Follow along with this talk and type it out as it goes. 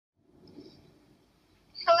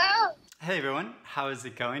Hey everyone, how is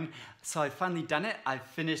it going? So I've finally done it. I've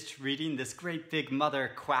finished reading this great big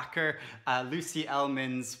mother quacker, Lucy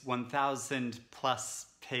Ellmann's 1,000 plus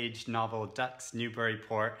page novel, Ducks,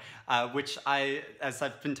 Newburyport, which as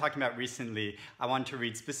I've been talking about recently, I wanted to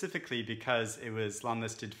read specifically because it was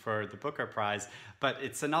longlisted for the Booker Prize, but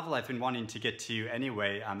it's a novel I've been wanting to get to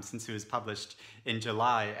anyway since it was published in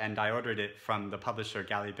July, and I ordered it from the publisher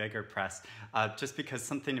Galley Beggar Press, just because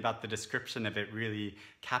something about the description of it really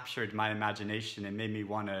captured my imagination and made me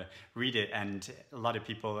want to read it, and a lot of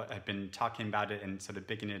people have been talking about it and sort of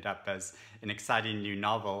bigging it up as an exciting new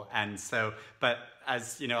novel. And so, but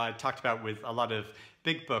as you know, I talked about with a lot of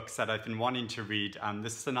big books that I've been wanting to read,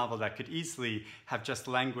 this is a novel that could easily have just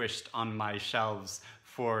languished on my shelves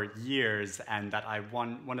for years, and that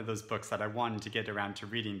one of those books that I wanted to get around to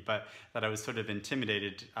reading, but that I was sort of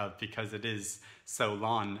intimidated of because it is so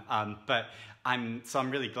long. But I'm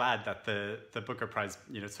really glad that the Booker Prize,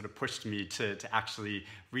 sort of pushed me to actually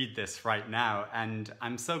read this right now, and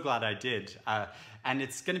I'm so glad I did. And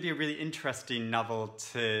it's going to be a really interesting novel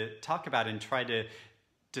to talk about and try to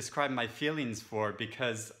describe my feelings for,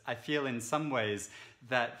 because I feel in some ways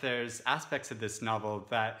that there's aspects of this novel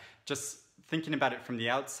that, just thinking about it from the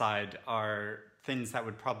outside, are things that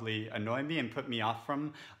would probably annoy me and put me off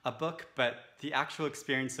from a book, but the actual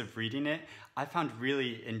experience of reading it, I found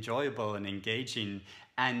really enjoyable and engaging,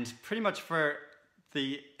 and pretty much for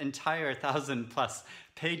the entire 1,000 plus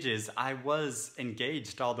pages, I was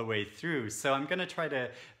engaged all the way through. So I'm going to try to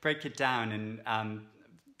break it down and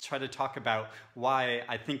try to talk about why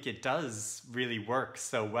I think it does really work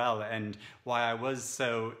so well, and why I was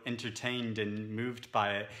so entertained and moved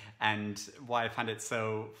by it, and why I found it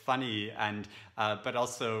so funny, and but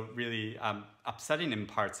also really upsetting in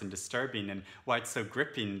parts and disturbing, and why it's so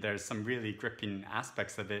gripping. There's some really gripping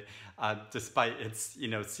aspects of it, despite its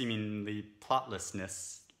seemingly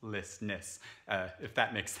plotlessness. If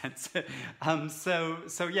that makes sense.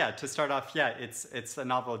 So yeah, to start off, yeah, it's a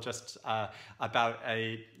novel just about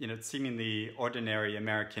a seemingly ordinary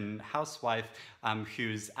American housewife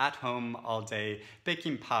who's at home all day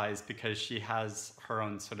baking pies, because she has her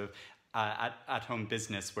own sort of at-home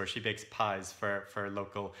business where she bakes pies for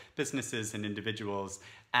local businesses and individuals,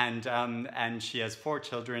 and she has 4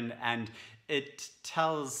 children, and it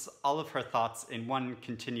tells all of her thoughts in one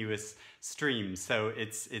continuous stream. So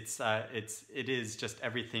it is just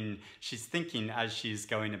everything she's thinking as she's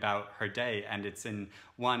going about her day, and it's in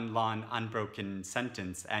one long unbroken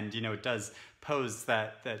sentence. And it does pose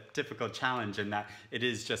that difficult challenge in that it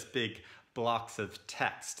is just big blocks of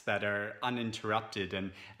text that are uninterrupted,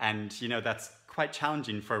 and that's quite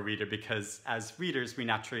challenging for a reader, because as readers we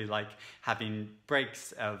naturally like having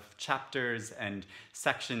breaks of chapters and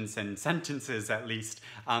sections and sentences, at least,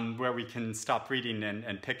 where we can stop reading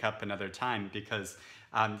and pick up another time, because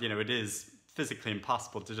it is physically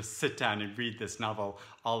impossible to just sit down and read this novel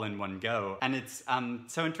all in one go. And it's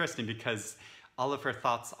so interesting because all of her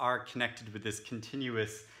thoughts are connected with this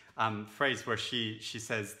continuous phrase where she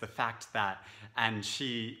says the fact that, and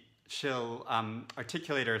she'll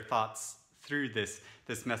articulate her thoughts through this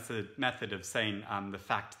method of saying the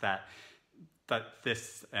fact that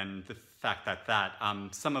this and the fact that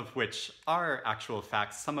some of which are actual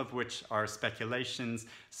facts, some of which are speculations,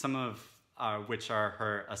 some of which are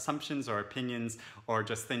her assumptions or opinions, or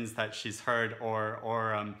just things that she's heard,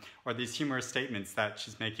 or these humorous statements that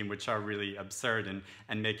she's making, which are really absurd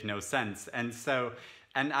and make no sense.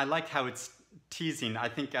 And I like how it's teasing. I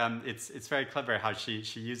think it's very clever how she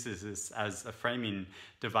uses this as a framing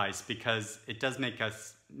device, because it does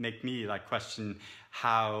make me like question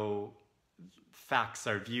how facts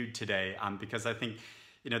are viewed today, because I think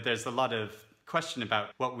there's a lot of question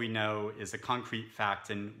about what we know is a concrete fact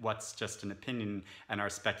and what's just an opinion and our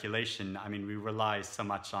speculation. I mean, we rely so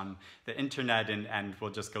much on the internet, and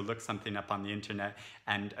we'll just go look something up on the internet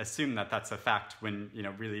and assume that that's a fact when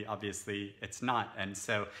really obviously it's not. And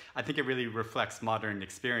so I think it really reflects modern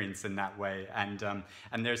experience in that way, and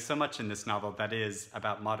there's so much in this novel that is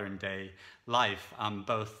about modern day life,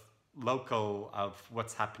 both local of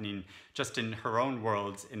what's happening just in her own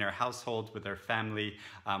world, in her household, with her family,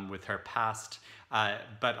 with her past,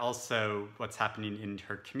 but also what's happening in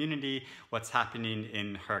her community, what's happening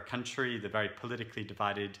in her country, the very politically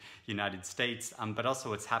divided United States, but also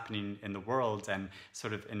what's happening in the world, and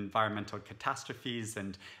sort of environmental catastrophes,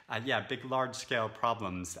 and big large-scale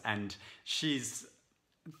problems. And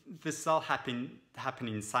this is all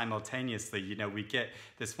happening simultaneously. We get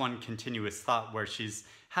this one continuous thought where she's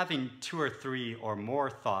having 2 or 3 or more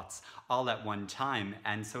thoughts all at one time,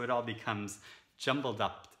 and so it all becomes jumbled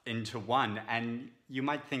up into one. And you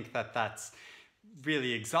might think that that's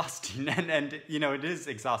really exhausting. And you know, it is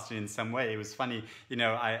exhausting in some way. It was funny, you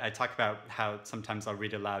know, I talk about how sometimes I'll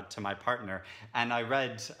read aloud to my partner, and I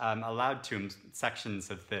read aloud to him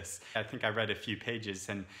sections of this. I think I read a few pages,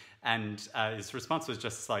 and his response was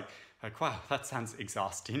just like, wow, that sounds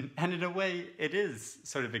exhausting. And in a way, it is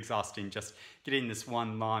sort of exhausting, just getting this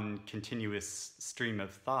one long, continuous stream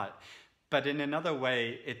of thought. But in another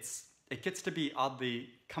way, it gets to be oddly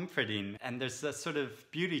comforting, and there's a sort of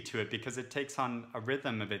beauty to it because it takes on a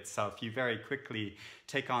rhythm of itself. You very quickly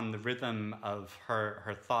take on the rhythm of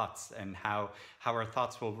her thoughts, and how her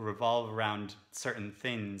thoughts will revolve around certain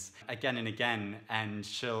things again and again, and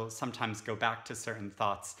she'll sometimes go back to certain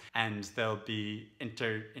thoughts, and they'll be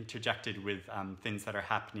interjected with things that are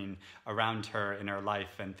happening around her in her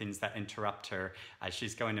life, and things that interrupt her as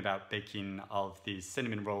she's going about baking all of these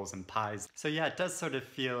cinnamon rolls and pies. So yeah, it does sort of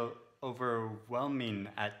feel overwhelming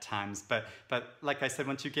at times, but like I said,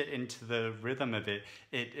 once you get into the rhythm of it,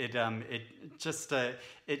 it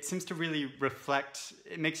seems to really reflect.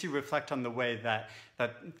 It makes you reflect on the way that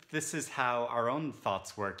this is how our own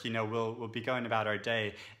thoughts work. You know, we'll be going about our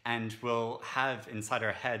day, and we'll have inside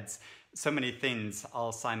our heads so many things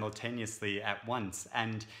all simultaneously at once.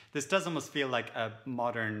 And this does almost feel like a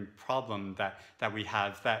modern problem that we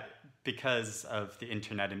have, that because of the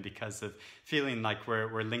internet and because of feeling like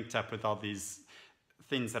we're linked up with all these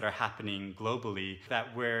things that are happening globally,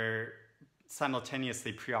 that we're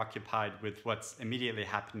simultaneously preoccupied with what's immediately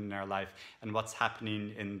happening in our life and what's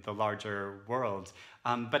happening in the larger world.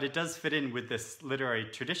 But it does fit in with this literary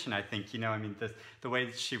tradition, I think. You know, I mean, the way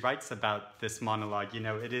that she writes about this monologue, you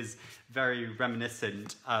know, it is very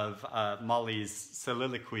reminiscent of Molly's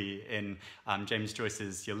soliloquy in James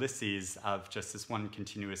Joyce's Ulysses, of just this one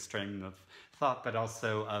continuous stream of thought, but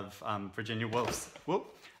also of Virginia Woolf's,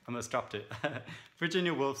 whoop, almost dropped it.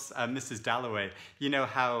 Virginia Woolf's Mrs. Dalloway. You know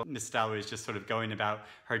how Miss Dalloway is just sort of going about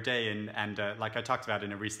her day, and like I talked about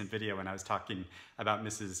in a recent video when I was talking about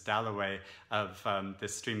Mrs. Dalloway, of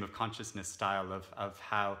this stream of consciousness style of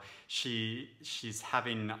how she's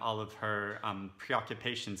having all of her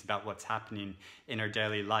preoccupations about what's happening in her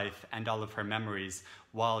daily life and all of her memories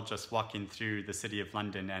while just walking through the city of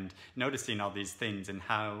London and noticing all these things, and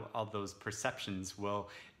how all those perceptions will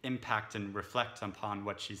impact and reflect upon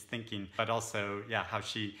what she's thinking, but also, yeah, how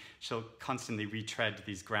she'll constantly retread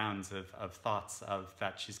these grounds of thoughts of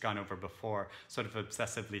that she's gone over before, sort of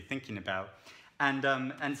obsessively thinking about.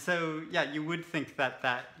 And so, yeah, you would think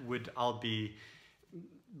that would all be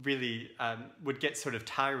really, would get sort of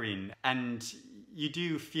tiring, and you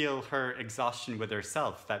do feel her exhaustion with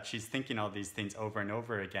herself, that she's thinking all these things over and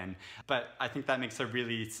over again. But I think that makes her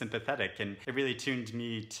really sympathetic, and it really tuned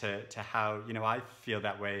me to how, you know, I feel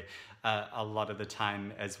that way a lot of the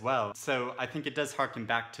time as well. So I think it does harken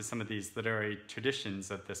back to some of these literary traditions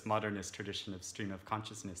of this modernist tradition of stream of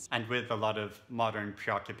consciousness, and with a lot of modern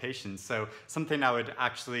preoccupations. So something I would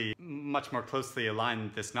actually much more closely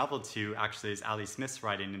align this novel to actually is Ali Smith's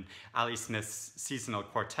writing, and Ali Smith's seasonal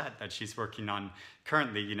quartet that she's working on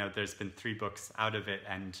currently. You know, there's been 3 books out of it,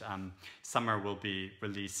 and Summer will be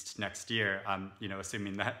released next year, you know,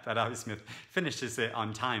 assuming that Ali Smith finishes it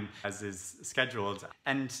on time as is scheduled.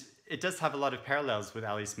 And it does have a lot of parallels with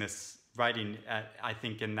Ali Smith's writing, I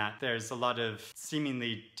think, in that there's a lot of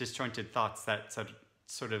seemingly disjointed thoughts that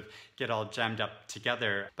sort of get all jammed up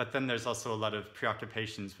together, but then there's also a lot of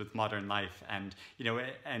preoccupations with modern life, and you know,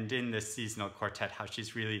 and in this seasonal quartet, how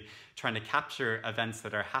she's really trying to capture events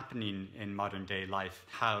that are happening in modern day life,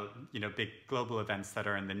 how, you know, big global events that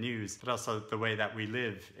are in the news, but also the way that we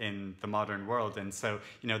live in the modern world. And so,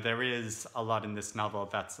 you know, there is a lot in this novel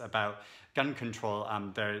that's about gun control.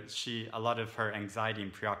 A lot of her anxiety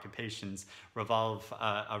and preoccupations revolve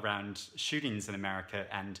around shootings in America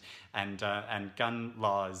and gun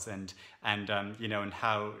laws, and you know, and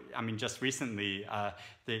how, I mean, just recently,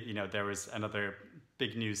 you know, there was another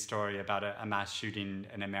big news story about a mass shooting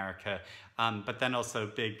in America, but then also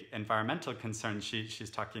big environmental concerns. She's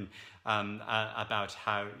talking about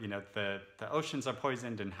how, you know, the oceans are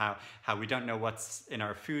poisoned, and how we don't know what's in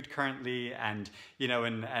our food currently, and you know,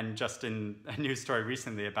 and just in a news story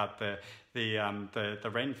recently about the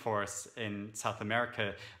rainforests in South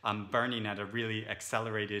America burning at a really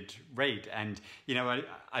accelerated rate. And you know,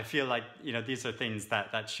 I feel like, you know, these are things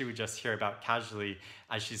that she would just hear about casually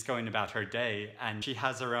as she's going about her day, and she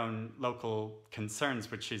has her own local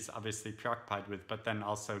concerns, which she's obviously preoccupied preoccupied with, but then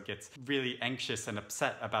also gets really anxious and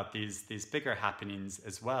upset about these bigger happenings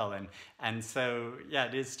as well. And so, yeah,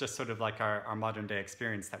 it is just sort of like our modern day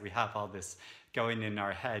experience that we have all this going in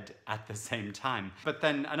our head at the same time. But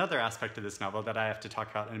then another aspect of this novel that I have to talk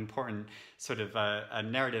about, an important sort of a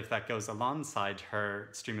narrative that goes alongside her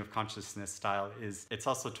stream of consciousness style, is it's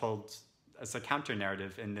also told as a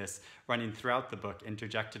counter-narrative in this, running throughout the book,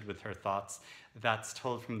 interjected with her thoughts, that's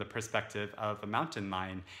told from the perspective of a mountain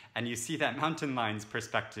lion. And you see that mountain lion's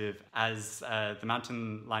perspective as the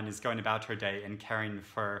mountain lion is going about her day and caring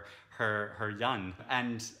for her young.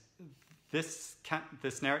 And this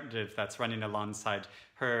narrative that's running alongside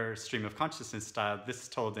her stream of consciousness style, this is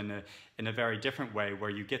told in a very different way,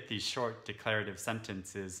 where you get these short declarative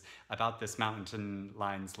sentences about this mountain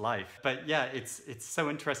lion's life. But yeah, it's so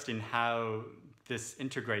interesting how this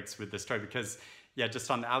integrates with the story, because yeah,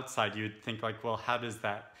 just on the outside you'd think like, well, how does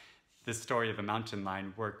this story of a mountain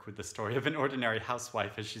lion work with the story of an ordinary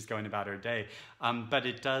housewife as she's going about her day? But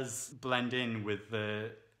it does blend in with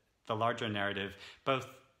the larger narrative, both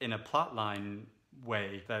in a plotline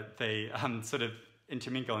way that they sort of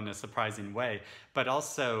intermingle in a surprising way, but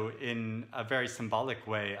also in a very symbolic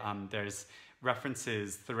way. There's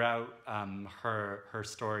references throughout her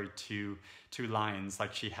story to lions,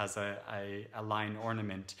 like she has a lion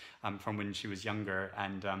ornament from when she was younger,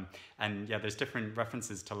 and yeah, there's different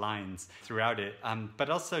references to lions throughout it, but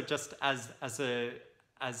also just as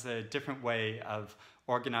a different way of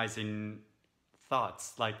organizing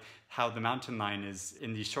thoughts, like how the mountain lion is,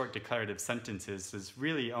 in these short declarative sentences, is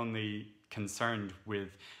really only concerned with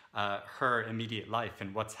her immediate life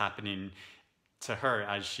and what's happening to her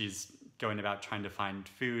as she's going about trying to find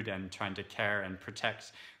food and trying to care and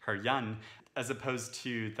protect her young, as opposed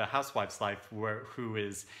to the housewife's life, who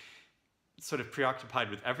is sort of preoccupied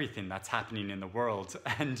with everything that's happening in the world,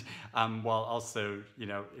 and while also, you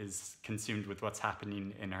know, is consumed with what's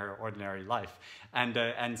happening in her ordinary life.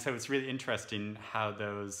 And so it's really interesting how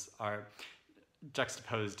those are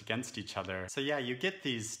juxtaposed against each other. So yeah, you get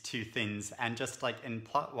these two things, and just like in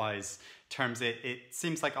plot-wise terms, it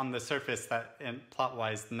seems like on the surface that in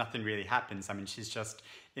plot-wise nothing really happens. I mean, she's just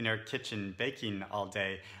in her kitchen baking all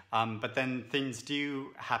day, but then things do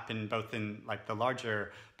happen both in like the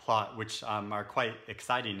larger plot, which are quite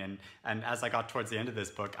exciting, and as I got towards the end of this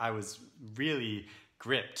book, I was really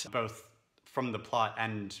gripped both from the plot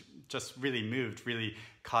and just really moved, really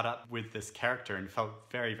caught up with this character and felt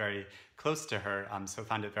very, very close to her, so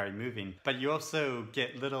found it very moving. But you also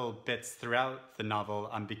get little bits throughout the novel,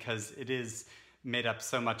 because it is made up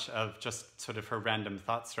so much of just sort of her random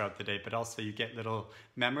thoughts throughout the day, but also you get little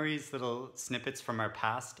memories, little snippets from her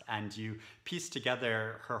past, and you piece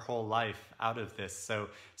together her whole life out of this.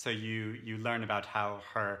 So you learn about how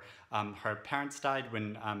her parents died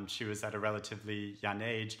when she was at a relatively young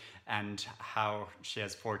age, and how she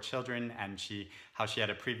has 4 children, and how she had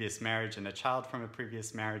a previous marriage and a child from a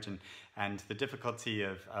previous marriage, and the difficulty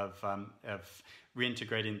of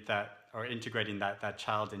reintegrating that, or integrating that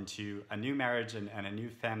child into a new marriage and a new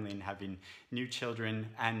family, and having new children,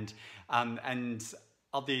 and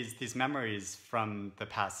all these memories from the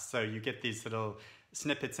past. So you get these little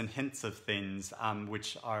snippets and hints of things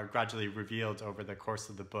which are gradually revealed over the course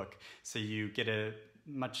of the book. So you get a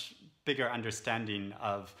much bigger understanding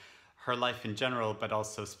of her life in general, but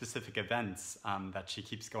also specific events that she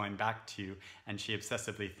keeps going back to and she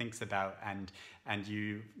obsessively thinks about, and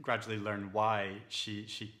you gradually learn why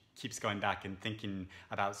she keeps going back and thinking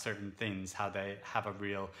about certain things, how they have a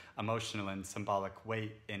real emotional and symbolic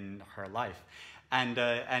weight in her life. And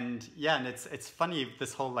yeah, and it's funny,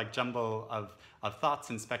 this whole like jumble of thoughts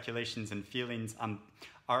and speculations and feelings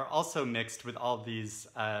are also mixed with all these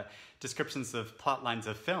descriptions of plot lines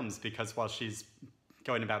of films, because while she's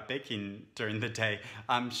going about baking during the day,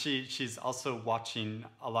 she's also watching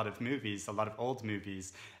a lot of movies, a lot of old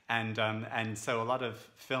movies, and so a lot of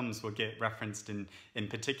films will get referenced in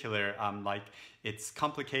particular. Like It's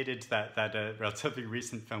Complicated, that a relatively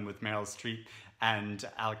recent film with Meryl Streep and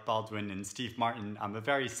Alec Baldwin and Steve Martin, a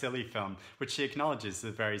very silly film, which she acknowledges is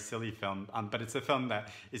a very silly film, but it's a film that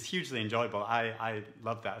is hugely enjoyable. I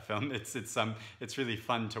love that film. It's really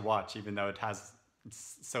fun to watch, even though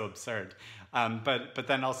it's so absurd. But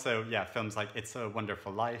then also, yeah, films like It's a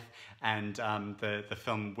Wonderful Life, and the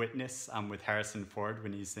film Witness with Harrison Ford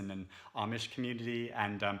when he's in an Amish community,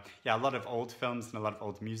 and yeah, a lot of old films and a lot of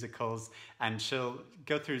old musicals, and she'll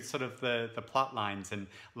go through sort of the plot lines, and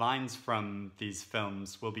lines from these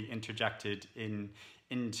films will be interjected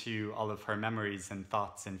into all of her memories and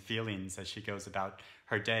thoughts and feelings as she goes about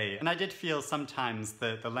her day. And I did feel sometimes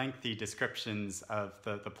the lengthy descriptions of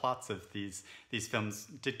the plots of these films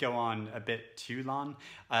did go on a bit too long.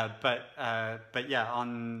 But yeah,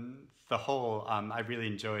 on the whole, I really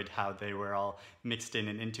enjoyed how they were all mixed in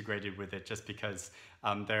and integrated with it, just because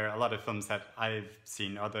there are a lot of films that I've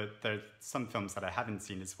seen, or there are some films that I haven't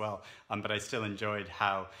seen as well, but I still enjoyed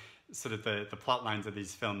how sort of the plot lines of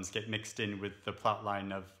these films get mixed in with the plot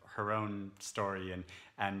line of her own story,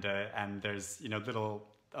 and there's, you know,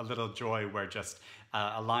 a little joy where just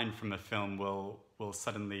a line from a film will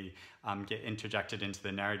suddenly get interjected into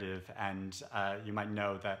the narrative, and you might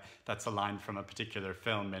know that that's a line from a particular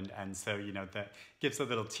film, and so, you know, that gives a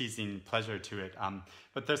little teasing pleasure to it.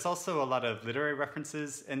 But there's also a lot of literary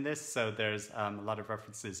references in this, so there's a lot of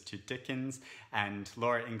references to Dickens and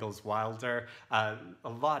Laura Ingalls Wilder. A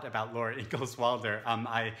lot about Laura Ingalls Wilder.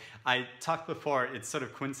 I talked before, it's sort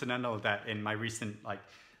of coincidental that in my recent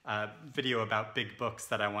video about big books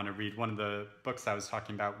that I want to read, one of the books I was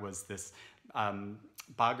talking about was this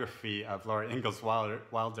biography of Laura Ingalls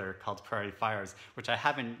Wilder called Prairie Fires, which I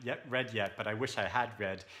haven't read yet, but I wish I had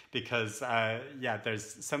read, because yeah,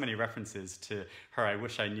 there's so many references to her. I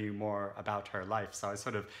wish I knew more about her life, so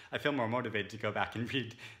I feel more motivated to go back and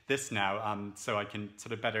read this now, so I can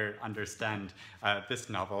sort of better understand this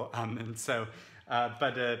novel. And so,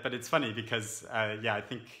 but it's funny because yeah, I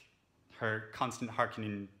think her constant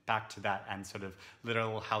hearkening back to that and sort of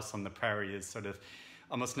Little House on the Prairie is sort of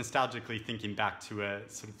almost nostalgically thinking back to a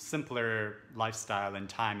sort of simpler lifestyle and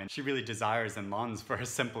time. And she really desires and longs for a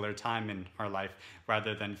simpler time in her life,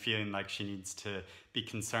 rather than feeling like she needs to be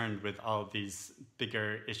concerned with all of these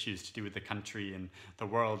bigger issues to do with the country and the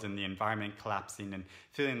world and the environment collapsing, and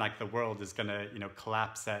feeling like the world is going to, you know,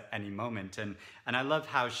 collapse at any moment. And I love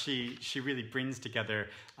how she really brings together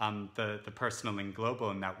the personal and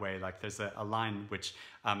global in that way. Like there's a line which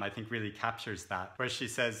I think really captures that, where she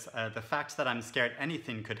says, the fact that I'm scared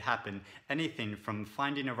anything could happen, anything from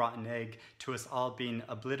finding a rotten egg to us all being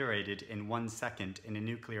obliterated in 1 second in a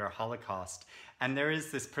nuclear holocaust. And there is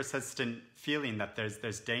this persistent feeling that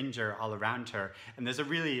there's danger all around her. And there's a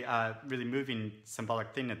really moving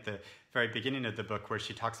symbolic thing at the very beginning of the book, where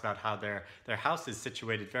she talks about how their house is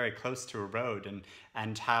situated very close to a road,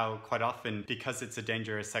 and how quite often, because it's a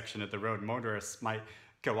dangerous section of the road, motorists might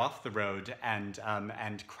go off the road and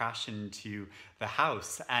crash into the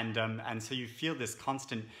house, and so you feel this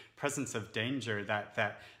constant presence of danger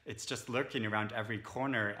that it's just lurking around every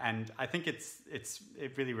corner. And I think it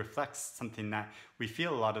really reflects something that we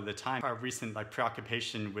feel a lot of the time. Our recent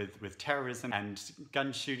preoccupation with terrorism and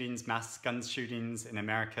gun shootings, mass gun shootings in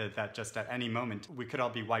America, that just at any moment we could all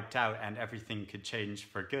be wiped out and everything could change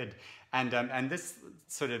for good. And this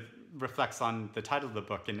sort of reflects on the title of the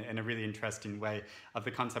book in a really interesting way, of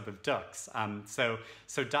the concept of ducks. So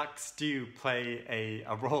ducks do play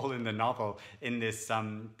a role in the novel, in this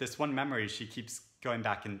one memory she keeps going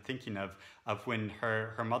back and thinking of when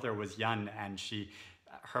her mother was young, and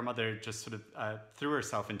her mother just sort of threw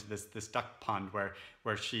herself into this duck pond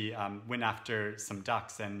where she went after some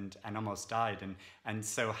ducks and almost died, and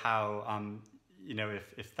so how you know,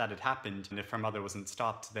 if that had happened, and if her mother wasn't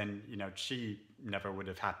stopped, then, you know, she never would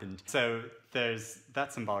have happened. So there's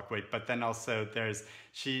that symbolic weight, but then also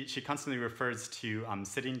she constantly refers to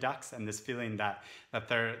sitting ducks, and this feeling that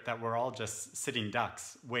we're all just sitting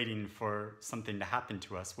ducks, waiting for something to happen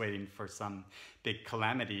to us, waiting for some big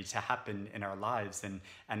calamity to happen in our lives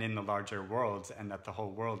and in the larger world, and that the whole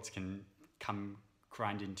world can come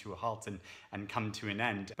grinding to a halt and come to an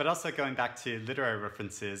end. But also, going back to literary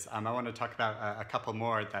references, I want to talk about a couple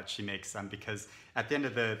more that she makes, because at the end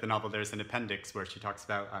of the novel there's an appendix where she talks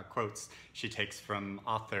about quotes she takes from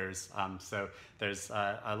authors. So there's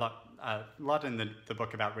a lot in the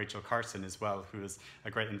book about Rachel Carson as well, who is a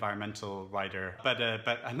great environmental writer. But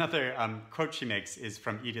another quote she makes is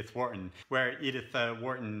from Edith Wharton, where Edith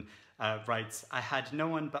Wharton writes, "I had no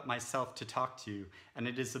one but myself to talk to, and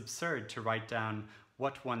it is absurd to write down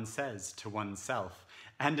what one says to oneself."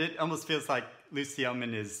 And it almost feels like Lucy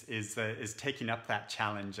Ellmann is taking up that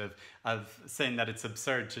challenge of saying that it's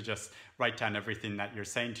absurd to just write down everything that you're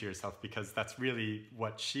saying to yourself, because that's really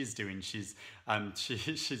what she's doing. She's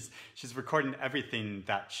recording everything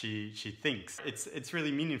that she thinks. It's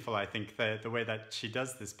really meaningful, I think, the way that she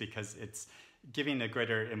does this, because it's giving a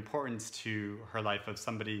greater importance to her life of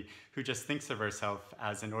somebody who just thinks of herself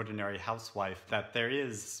as an ordinary housewife, that there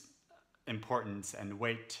is importance and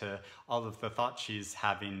weight to all of the thoughts she's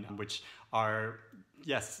having, which are,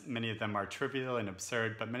 yes, many of them are trivial and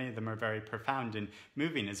absurd, but many of them are very profound and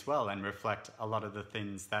moving as well, and reflect a lot of the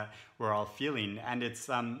things that we're all feeling. And it's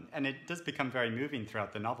and it does become very moving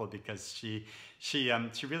throughout the novel, because she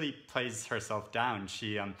really plays herself down.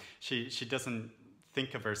 She doesn't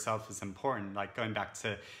think of herself as important, like going back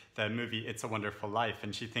to the movie It's a Wonderful Life,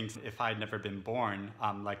 and she thinks, if I'd never been born,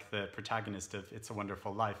 like the protagonist of It's a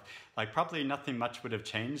Wonderful Life, like probably nothing much would have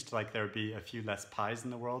changed. Like there would be a few less pies in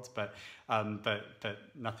the world, but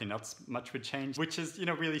nothing else much would change, which is, you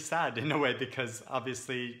know, really sad in a way, because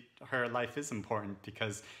obviously her life is important,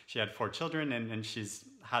 because she had 4 children, and she's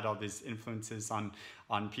had all these influences on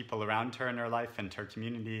people around her in her life and her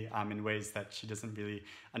community in ways that she doesn't really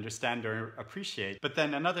understand or appreciate. But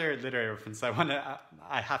then another literary reference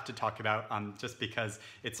I have to talk about, just because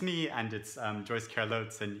it's me and it's Joyce Carol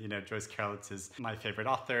Oates, and you know, Joyce Carol Oates is my favorite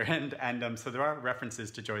author, and so there are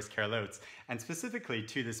references to Joyce Carol Oates, and specifically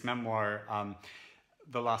to this memoir,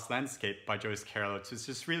 The Lost Landscape by Joyce Carol Oates. It's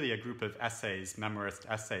just really a group of essays, memoirist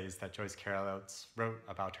essays, that Joyce Carol Oates wrote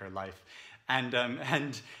about her life.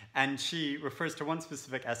 And she refers to one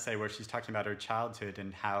specific essay where she's talking about her childhood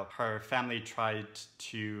and how her family tried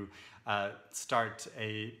to start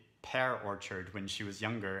a pear orchard when she was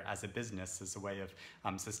younger as a business, as a way of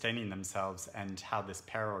sustaining themselves, and how this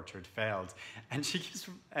pear orchard failed. And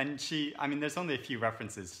I mean, there's only a few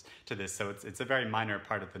references to this, so it's a very minor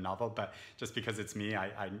part of the novel, but just because it's me,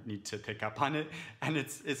 I need to pick up on it. And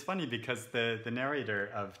it's funny, because the narrator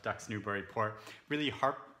of Ducks Newburyport really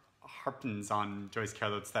harpens on Joyce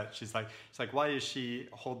Carol Oates, that she's like, why does she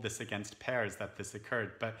hold this against pears, that this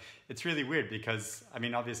occurred? But it's really weird, because, I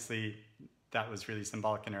mean, obviously that was really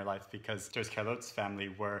symbolic in her life, because Joyce Carol Oates' family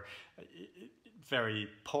were very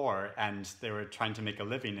poor, and they were trying to make a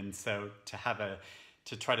living, and so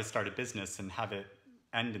to try to start a business and have it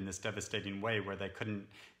end in this devastating way where they couldn't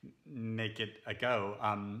make it a go,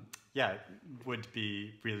 would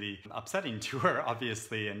be really upsetting to her,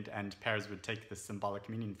 obviously, and pears would take this symbolic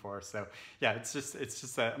meaning for her. So yeah, it's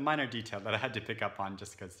just a minor detail that I had to pick up on,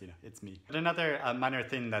 just because, you know, it's me. But another minor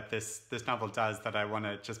thing that this novel does that I want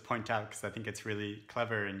to just point out, because I think it's really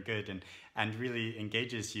clever and good and really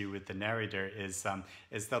engages you with the narrator, is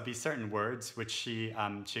there'll be certain words which she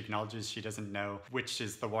acknowledges she doesn't know which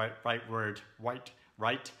is the right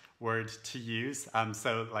word to use.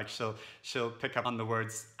 So like she'll pick up on the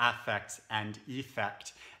words affect and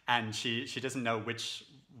effect, and she doesn't know which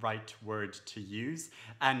right word to use.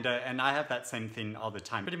 And I have that same thing all the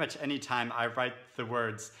time. Pretty much any time I write the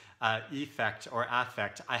words effect or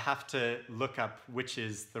affect, I have to look up which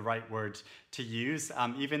is the right word to use,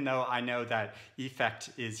 even though I know that effect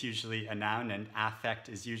is usually a noun and affect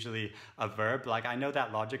is usually a verb. Like, I know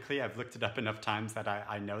that logically. I've looked it up enough times that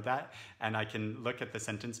I know that, and I can look at the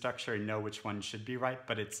sentence structure and know which one should be right.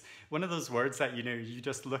 But it's one of those words that, you know, you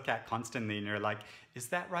just look at constantly and you're like, is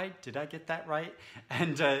that right? Did I get that right?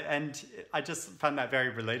 And I just found that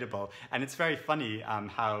very relatable. And it's very funny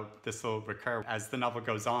how this will recur as the novel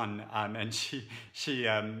goes on, and she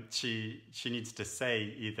needs to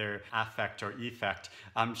say either affect or effect.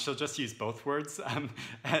 She'll just use both words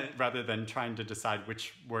rather than trying to decide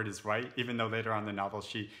which word is right, even though later on in the novel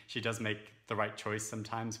she does make the right choice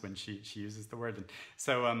sometimes when she uses the word. And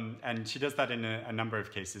so and she does that in a number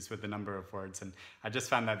of cases with a number of words, and I just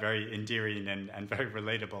found that very endearing and very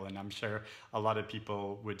relatable, and I'm sure a lot of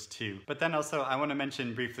people would too. But then also I want to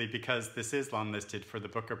mention briefly, because this is longlisted for the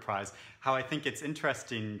Booker Prize, how I think it's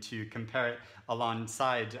interesting to compare it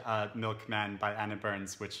alongside Milkman by Anna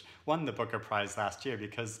Burns, which won the Booker Prize last year,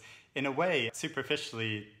 because in a way,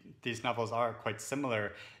 superficially, these novels are quite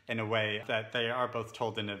similar in a way that they are both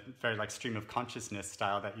told in a very like stream of consciousness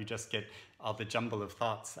style, that you just get all the jumble of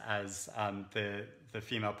thoughts as the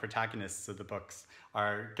female protagonists of the books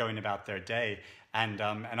are going about their day, and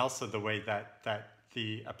also the way that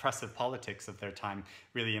the oppressive politics of their time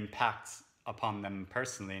really impacts upon them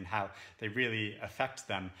personally and how they really affect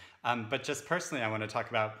them. But just personally, I want to talk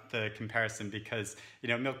about the comparison, because, you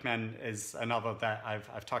know, Milkman is a novel that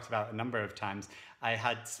I've talked about a number of times. I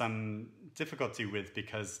had some difficulty with,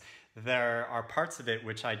 because there are parts of it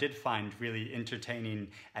which I did find really entertaining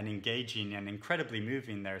and engaging and incredibly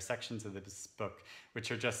moving. There are sections of this book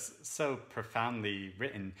which are just so profoundly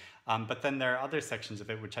written. But then there are other sections of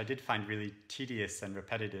it which I did find really tedious and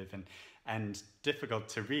repetitive and difficult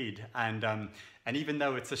to read. And even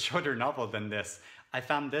though it's a shorter novel than this, I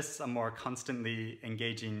found this a more constantly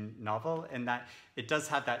engaging novel in that it does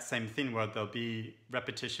have that same thing where there'll be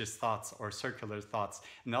repetitious thoughts or circular thoughts,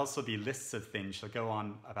 and there'll also be lists of things. She'll go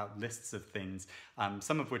on about lists of things,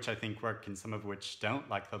 some of which I think work and some of which don't.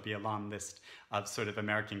 Like there'll be a long list of sort of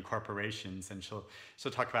American corporations, and she'll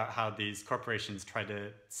talk about how these corporations try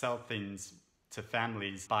to sell things to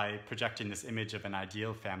families by projecting this image of an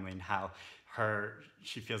ideal family, and how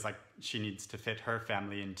she feels like she needs to fit her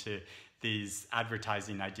family into these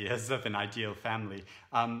advertising ideas of an ideal family.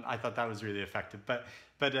 I thought that was really effective.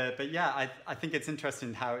 But yeah, I think it's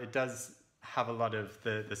interesting how it does have a lot of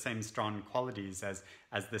the same strong qualities as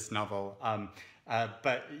this novel.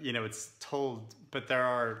 But it's told. But there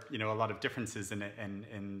are a lot of differences in it,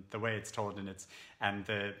 in the way it's told, and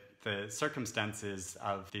the circumstances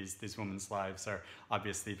of these women's lives are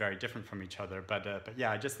obviously very different from each other. But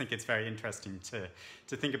yeah, I just think it's very interesting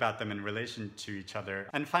to think about them in relation to each other.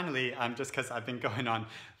 And finally, just because I've been going on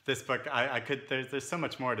this book, there's so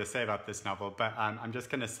much more to say about this novel, but I'm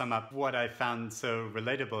just going to sum up what I found so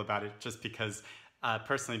relatable about it, just because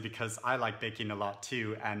personally, because I like baking a lot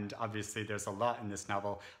too, and obviously there's a lot in this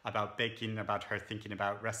novel about baking, about her thinking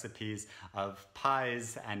about recipes of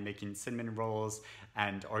pies and making cinnamon rolls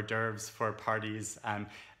and hors d'oeuvres for parties, and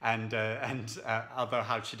although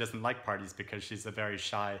how she doesn't like parties because she's a very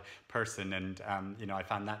shy person, and I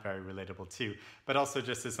found that very relatable too. But also,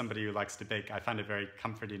 just as somebody who likes to bake, I find it very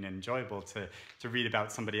comforting and enjoyable to read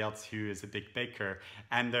about somebody else who is a big baker.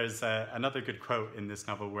 And there's another good quote in this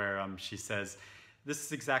novel where she says, "This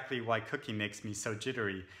is exactly why cooking makes me so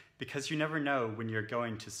jittery, because you never know when you're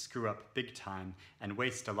going to screw up big time and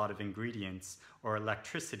waste a lot of ingredients or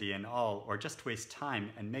electricity and all, or just waste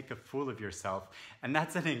time and make a fool of yourself." And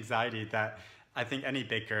that's an anxiety that I think any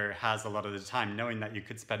baker has a lot of the time, knowing that you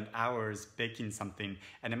could spend hours baking something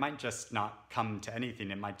and it might just not come to anything.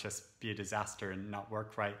 It might just be a disaster and not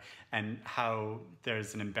work right, and how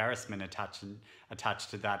there's an embarrassment attached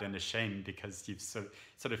to that, and a shame, because you've sort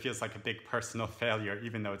of feels like a big personal failure,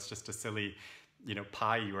 even though it's just a silly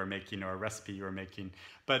pie you were making or a recipe you were making.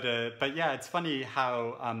 But yeah, it's funny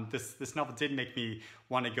how this novel did make me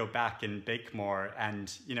want to go back and bake more,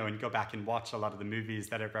 and and go back and watch a lot of the movies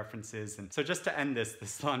that it references. And so just to end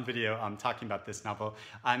this long video talking about this novel,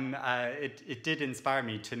 it did inspire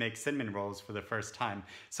me to make cinnamon rolls for the first time.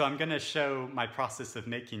 So I'm going to show my process of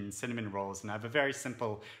making cinnamon rolls, and I have a very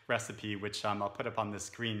simple recipe which I'll put up on the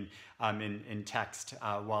screen in text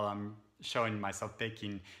while I'm showing myself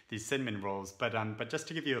baking these cinnamon rolls. But just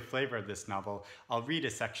to give you a flavor of this novel, I'll read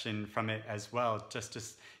a section from it as well, just to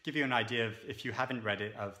give you an idea of, if you haven't read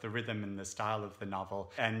it, of the rhythm and the style of the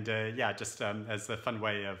novel. And yeah, just as a fun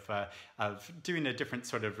way of doing a different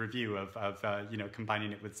sort of review of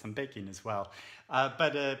combining it with some baking as well.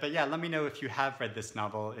 But yeah, let me know if you have read this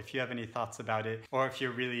novel, if you have any thoughts about it, or if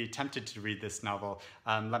you're really tempted to read this novel,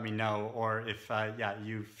 let me know. Or if yeah,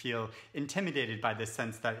 you feel intimidated by this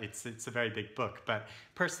sense that it's a very big book. But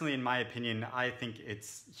personally, in my opinion, I think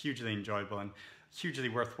it's hugely enjoyable and hugely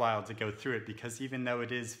worthwhile to go through it, because even though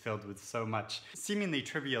it is filled with so much seemingly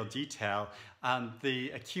trivial detail, the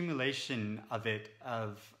accumulation of it,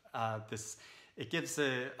 it gives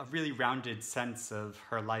a really rounded sense of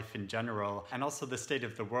her life in general, and also the state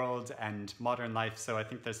of the world and modern life. So I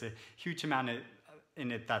think there's a huge amount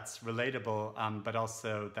in it that's relatable, but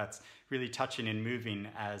also that's really touching and moving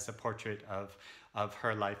as a portrait of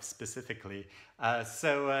her life specifically.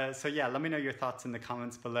 So yeah, let me know your thoughts in the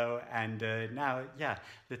comments below. And now, yeah,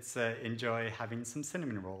 let's enjoy having some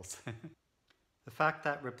cinnamon rolls. The fact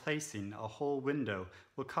that replacing a whole window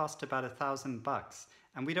will cost about $1,000,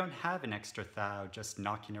 and we don't have an extra thou just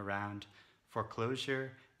knocking around.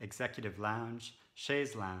 Foreclosure, executive lounge,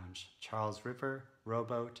 chaise lounge, Charles River,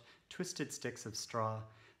 rowboat, twisted sticks of straw.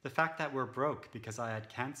 The fact that we're broke because I had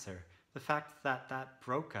cancer. The fact that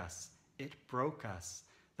broke us. It broke us.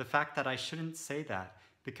 The fact that I shouldn't say that,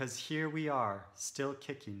 because here we are, still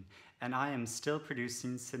kicking, and I am still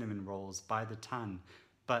producing cinnamon rolls by the ton.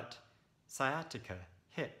 But sciatica,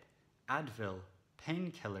 hip, Advil,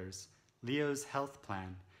 painkillers, Leo's health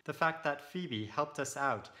plan. The fact that Phoebe helped us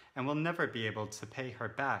out and will never be able to pay her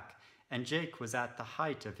back. And Jake was at the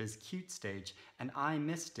height of his cute stage, and I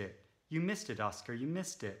missed it. You missed it, Oscar, you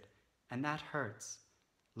missed it. And that hurts.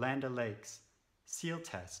 Land O'Lakes, seal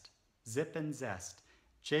test, zip and zest,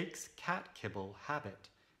 Jake's cat kibble habit,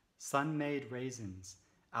 sun-made raisins,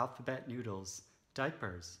 alphabet noodles,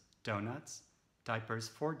 diapers, donuts, diapers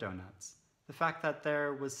for donuts. The fact that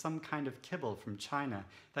there was some kind of kibble from China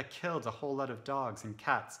that killed a whole lot of dogs and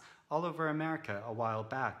cats all over America a while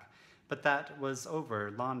back, but that was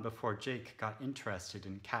over long before Jake got interested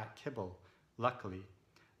in cat kibble, luckily.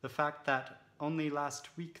 The fact that only last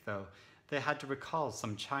week, though, they had to recall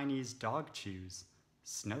some Chinese dog chews.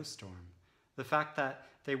 Snowstorm. The fact that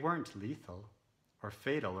they weren't lethal, or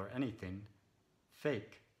fatal, or anything.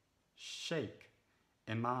 Fake. Shake.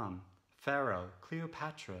 Imam. Pharaoh.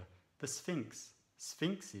 Cleopatra. The Sphinx.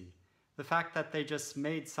 Sphinxy. The fact that they just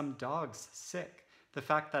made some dogs sick. The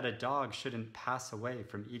fact that a dog shouldn't pass away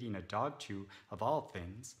from eating a dog chew of all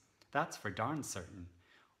things. That's for darn certain.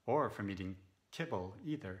 Or from eating kibble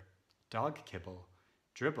either. Dog kibble.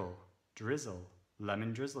 Dribble. Drizzle.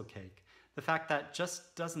 Lemon drizzle cake. The fact that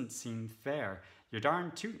just doesn't seem fair. You're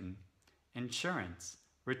darn tootin'. Insurance.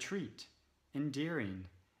 Retreat. Endearing.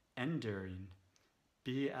 Enduring.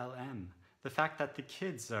 BLM. The fact that the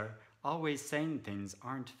kids are always saying things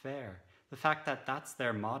aren't fair. The fact that that's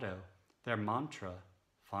their motto, their mantra.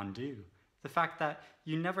 Fondue. The fact that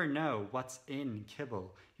you never know what's in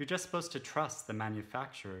kibble. You're just supposed to trust the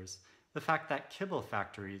manufacturers. The fact that kibble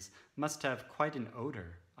factories must have quite an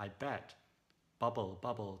odor, I bet. Bubble,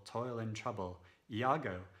 bubble, toil and trouble.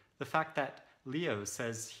 Iago. The fact that Leo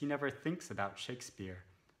says he never thinks about Shakespeare.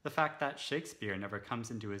 The fact that Shakespeare never comes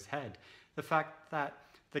into his head. The fact that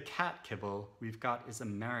the cat kibble we've got is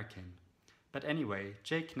American. But anyway,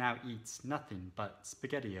 Jake now eats nothing but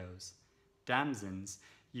SpaghettiOs. Damsons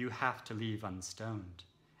you have to leave unstoned.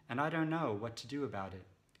 And I don't know what to do about it.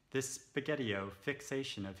 This SpaghettiO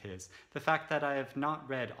fixation of his, the fact that I have not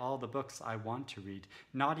read all the books I want to read,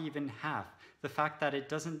 not even half, the fact that it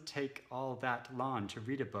doesn't take all that long to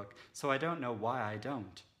read a book, so I don't know why I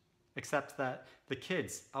don't. Except that the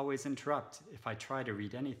kids always interrupt if I try to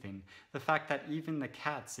read anything, the fact that even the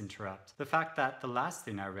cats interrupt, the fact that the last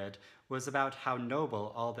thing I read was about how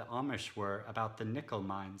noble all the Amish were about the nickel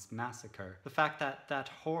mines massacre, the fact that that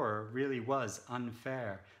horror really was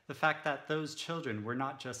unfair, the fact that those children were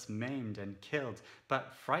not just maimed and killed,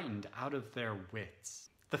 but frightened out of their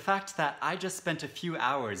wits. The fact that I just spent a few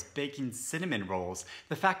hours baking cinnamon rolls.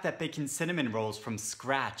 The fact that baking cinnamon rolls from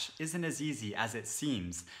scratch isn't as easy as it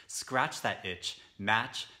seems. Scratch that itch.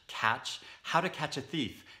 Match. Catch. How to Catch a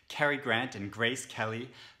Thief. Cary Grant and Grace Kelly.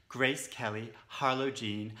 Grace Kelly, Harlow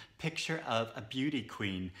Jean, picture of a beauty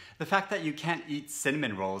queen. The fact that you can't eat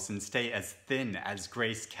cinnamon rolls and stay as thin as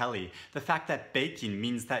Grace Kelly. The fact that baking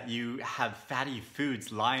means that you have fatty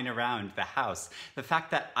foods lying around the house. The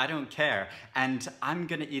fact that I don't care, and I'm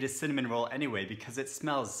gonna eat a cinnamon roll anyway because it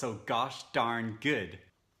smells so gosh darn good.